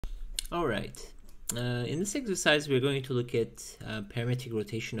All right. In this exercise, we're going to look at parametric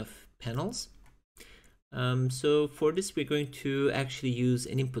rotation of panels. So for this, we're going to actually use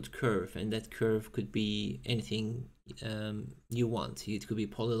an input curve, and that curve could be anything you want. It could be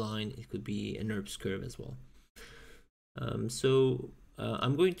polyline, it could be a NURBS curve as well.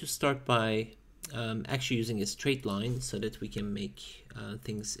 I'm going to start by actually using a straight line so that we can make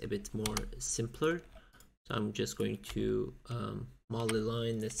things a bit more simpler. So I'm just going to model a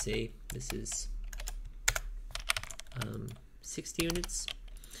line. Let's say this is 60 units,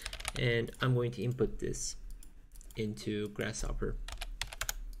 and I'm going to input this into Grasshopper.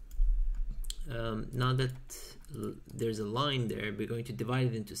 Now that there's a line there, we're going to divide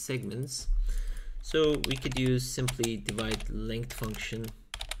it into segments. So we could use simply divide length function,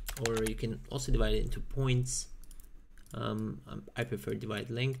 or you can also divide it into points. I prefer divide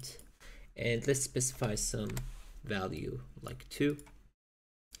length, and let's specify some value like 2.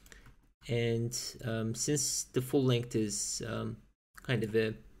 And since the full length is kind of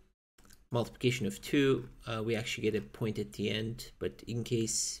a multiplication of 2, we actually get a point at the end. But in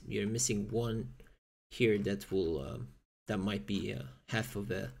case you're missing 1 here, that might be half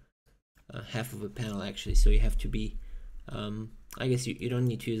of a panel actually. So you have to be I guess you don't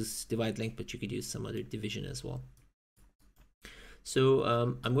need to use divide length, but you could use some other division as well. So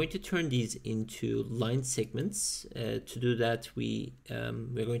I'm going to turn these into line segments. To do that, we're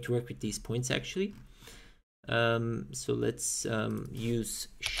going to work with these points actually. So let's use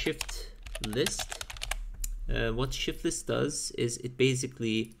shift list. What shift list does is it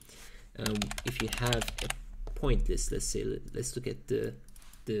basically, if you have a point list, let's look at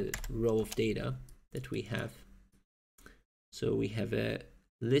the row of data that we have. So we have a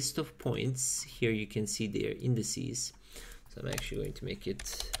list of points. Here you can see their indices. So I'm actually going to make it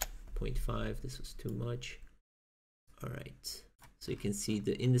 0.5. This was too much. All right. So you can see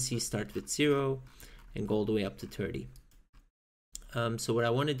the indices start with 0 and go all the way up to 30. So what I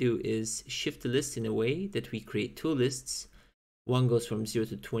want to do is shift the list in a way that we create 2 lists. One goes from 0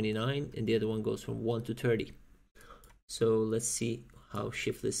 to 29 and the other one goes from 1 to 30. So let's see how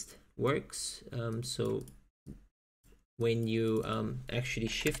shift list works. So when you actually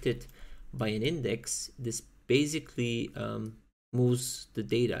shift it by an index, this basically moves the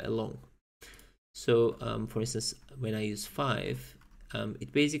data along. So for instance, when I use 5,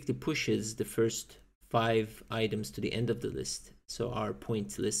 it basically pushes the first 5 items to the end of the list. So our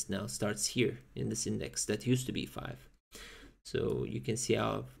point list now starts here in this index that used to be 5. So you can see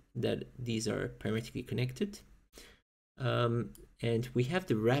how that these are parametrically connected. And we have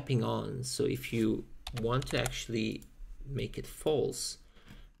the wrapping on. So if you want to actually make it false,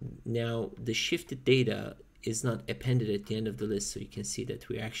 now the shifted data is not appended at the end of the list. So you can see that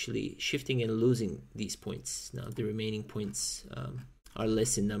we're actually shifting and losing these points. Now the remaining points are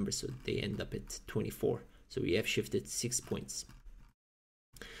less in number, so they end up at 24. So we have shifted 6 points.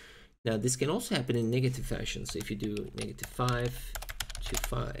 Now this can also happen in negative fashion. So if you do -5 to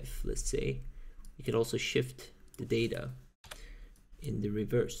 5, let's say, you could also shift the data in the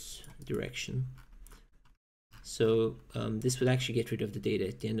reverse direction. So this would actually get rid of the data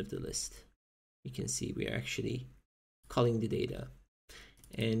at the end of the list. You can see we are actually culling the data.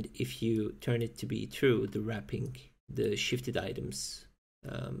 And if you turn it to be true, the wrapping, the shifted items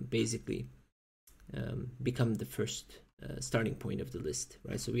basically become the first starting point of the list,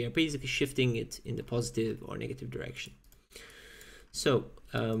 right? So we are basically shifting it in the positive or negative direction. So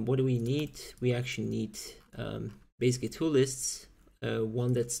what do we need? We actually need basically 2 lists,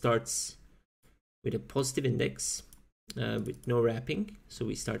 one that starts with a positive index with no wrapping. So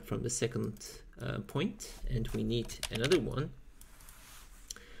we start from the second point, and we need another one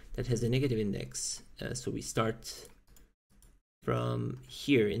that has a negative index. So we start from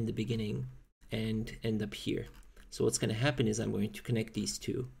here in the beginning and end up here. So what's going to happen is I'm going to connect these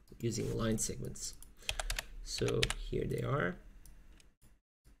two using line segments. So here they are.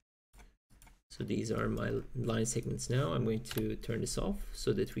 So these are my line segments now. I'm going to turn this off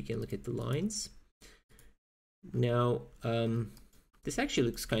so that we can look at the lines. Now, this actually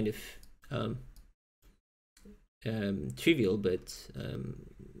looks kind of trivial, but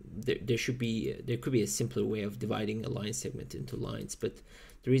there could be a simpler way of dividing a line segment into lines. But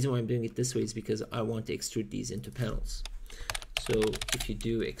the reason why I'm doing it this way is because I want to extrude these into panels. So if you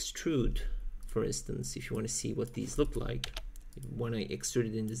do extrude, for instance, if you want to see what these look like, when I extrude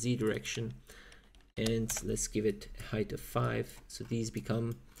it in the Z direction, and let's give it a height of 5, so these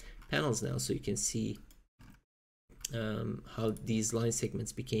become panels now. So you can see how these line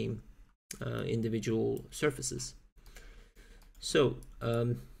segments became individual surfaces. So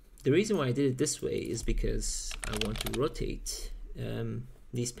the reason why I did it this way is because I want to rotate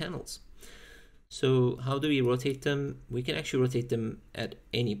these panels. So how do we rotate them? We can actually rotate them at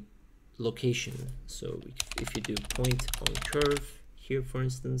any location. So if you do point on curve here, for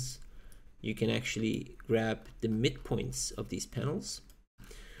instance, you can actually grab the midpoints of these panels.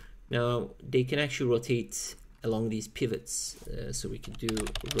 Now they can actually rotate along these pivots. So we can do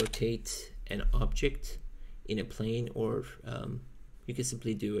rotate an object in a plane, or you can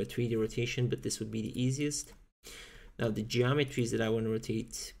simply do a 3D rotation, but this would be the easiest. Now the geometries that I want to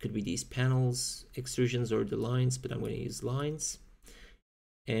rotate could be these panels, extrusions, or the lines, but I'm going to use lines.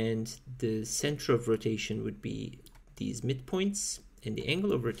 And the center of rotation would be these midpoints, and the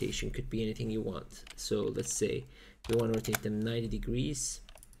angle of rotation could be anything you want. So let's say you want to rotate them 90 degrees,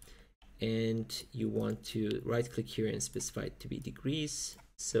 and you want to right click here and specify it to be degrees.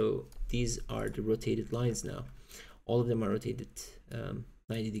 So these are the rotated lines now. All of them are rotated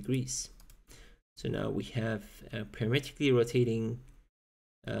 90 degrees. So now we have parametrically rotating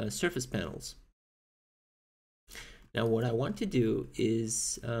surface panels. Now what I want to do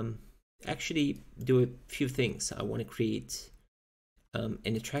is actually do a few things. I want to create an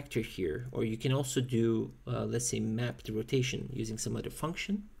attractor here, or you can also do, let's say, map the rotation using some other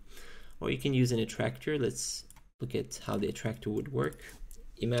function, or you can use an attractor. Let's look at how the attractor would work.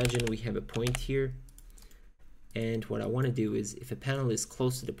 Imagine we have a point here, and what I want to do is, if a panel is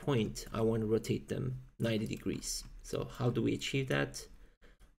close to the point, I want to rotate them 90 degrees. So how do we achieve that?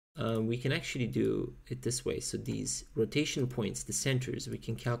 We can actually do it this way. So these rotation points, the centers, we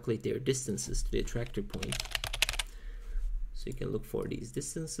can calculate their distances to the attractor point. So you can look for these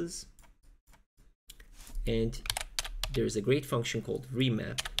distances. And there's a great function called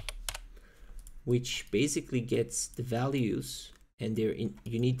remap, which basically gets the values, and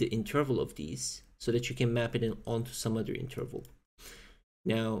you need the interval of these so that you can map it onto some other interval.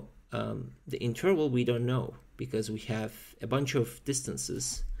 Now, the interval we don't know because we have a bunch of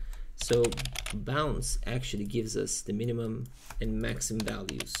distances. So bounds actually gives us the minimum and maximum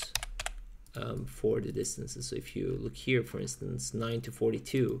values for the distances. So if you look here, for instance, 9 to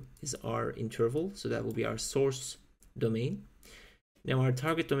 42 is our interval. So that will be our source domain. Now our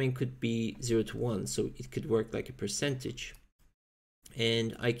target domain could be 0 to 1. So it could work like a percentage.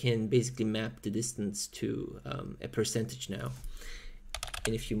 And I can basically map the distance to a percentage now.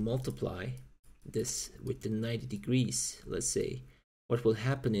 And if you multiply this with the 90 degrees, let's say, what will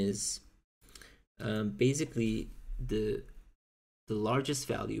happen is basically the largest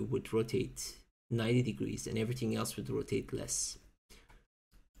value would rotate 90 degrees and everything else would rotate less.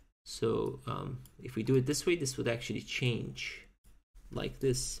 So if we do it this way, this would actually change like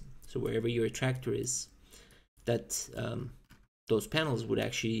this. So wherever your attractor is, that those panels would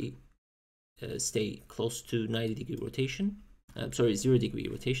actually stay close to 90 degree rotation. 0 degree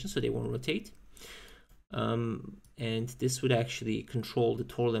rotation, so they won't rotate. And this would actually control the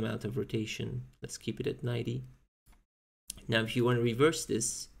total amount of rotation. Let's keep it at 90. Now, if you want to reverse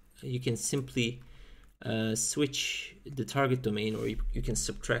this, you can simply switch the target domain, or you can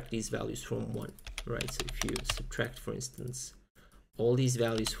subtract these values from 1, right? So if you subtract, for instance, all these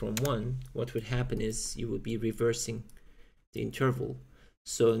values from 1, what would happen is you would be reversing the interval.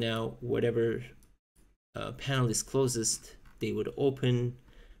 So now whatever panel is closest, they would open,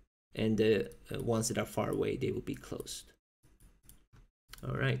 and the ones that are far away, they will be closed.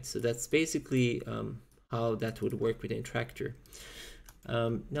 All right, so that's basically how that would work with an attractor.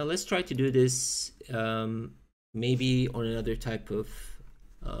 Now let's try to do this maybe on another type of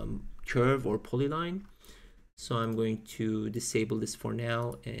curve or polyline. So I'm going to disable this for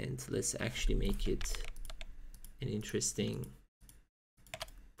now, and let's actually make it an interesting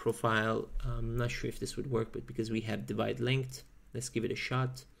profile. I'm not sure if this would work, but because we have divide length, let's give it a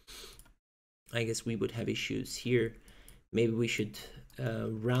shot. I guess we would have issues here. Maybe we should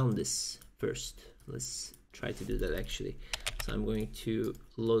round this first. Let's try to do that actually. So I'm going to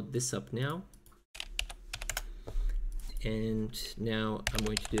load this up now. And now I'm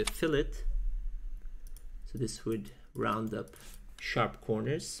going to do a fillet. So this would round up sharp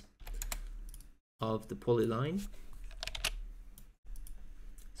corners of the polyline.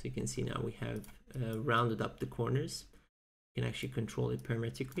 So you can see now we have rounded up the corners. You can actually control it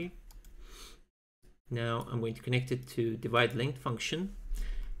parametrically. Now I'm going to connect it to divide length function,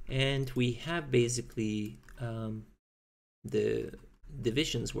 and we have basically the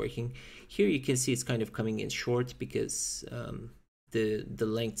divisions working. Here you can see it's kind of coming in short because the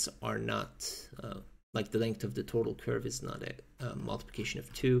lengths are not like the length of the total curve is not a multiplication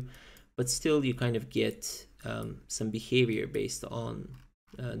of 2, but still you kind of get some behavior based on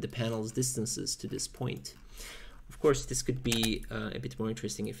the panel's distances to this point. Of course, this could be a bit more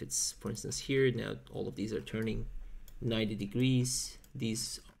interesting if it's, for instance, here. Now all of these are turning 90 degrees.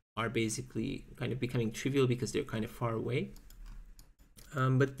 these are basically kind of becoming trivial because they're kind of far away.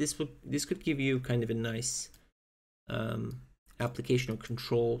 But this could give you kind of a nice application or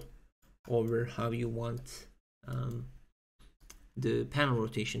control over how you want the panel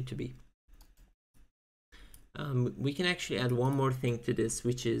rotation to be. We can actually add one more thing to this,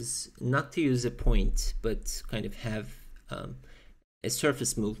 which is not to use a point, but kind of have a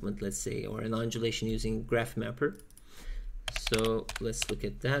surface movement, let's say, or an undulation using graph mapper. So let's look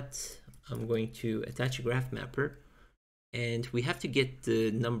at that. I'm going to attach a graph mapper, and we have to get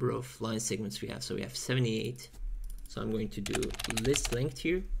the number of line segments we have. So we have 78. So I'm going to do list length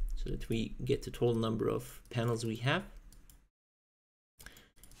here so that we get the total number of panels we have.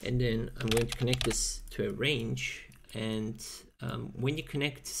 And then I'm going to connect this to a range. And when you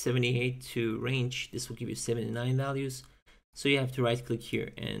connect 78 to range, this will give you 79 values. So you have to right click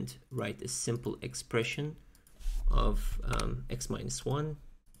here and write a simple expression of x minus 1,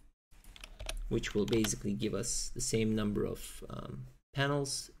 which will basically give us the same number of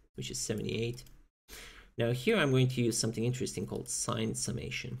panels, which is 78. Now here I'm going to use something interesting called sine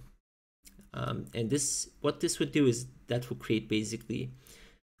summation. And what this would do is that will create basically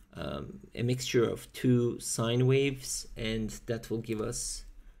a mixture of two sine waves, and that will give us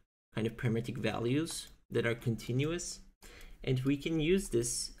kind of parametric values that are continuous. And we can use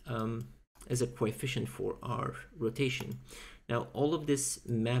this as a coefficient for our rotation. Now, all of this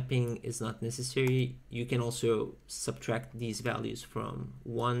mapping is not necessary. You can also subtract these values from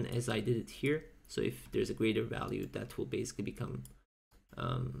 1 as I did it here. So if there's a greater value, that will basically become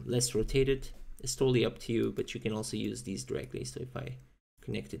less rotated. It's totally up to you, but you can also use these directly. So if I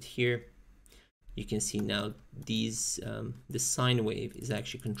connect it here, you can see now these the sine wave is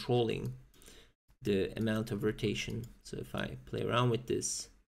actually controlling the amount of rotation. So if I play around with this,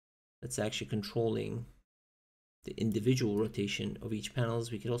 that's actually controlling the individual rotation of each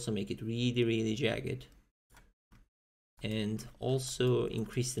panels. We could also make it really, really jagged and also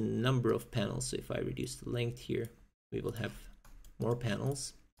increase the number of panels. So if I reduce the length here, we will have more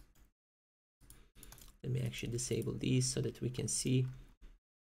panels. Let me actually disable these so that we can see.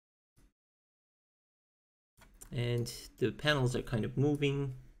 And the panels are kind of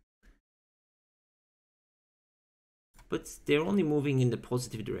moving, but they're only moving in the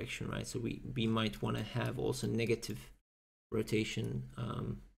positive direction, right? So we might want to have also negative rotation.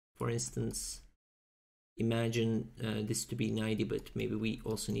 For instance, imagine this to be 90, but maybe we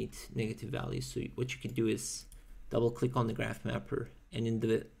also need negative values. So what you could do is double click on the graph mapper, and in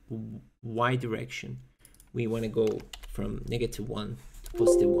the y direction, we want to go from -1 to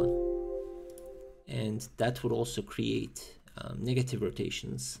 +1. And that would also create negative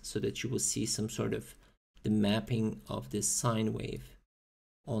rotations, so that you will see some sort of the mapping of this sine wave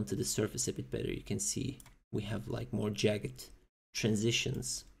onto the surface a bit better. You can see we have like more jagged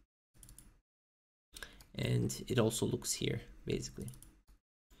transitions, and it also looks here basically.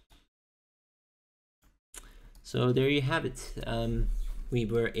 So there you have it. We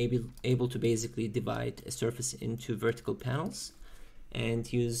were able to basically divide a surface into vertical panels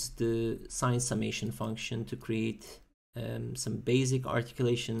and use the sine summation function to create some basic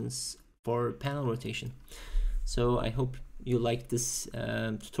articulations for panel rotation. So I hope you liked this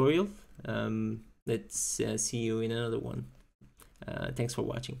tutorial. Let's see you in another one. Thanks for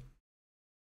watching.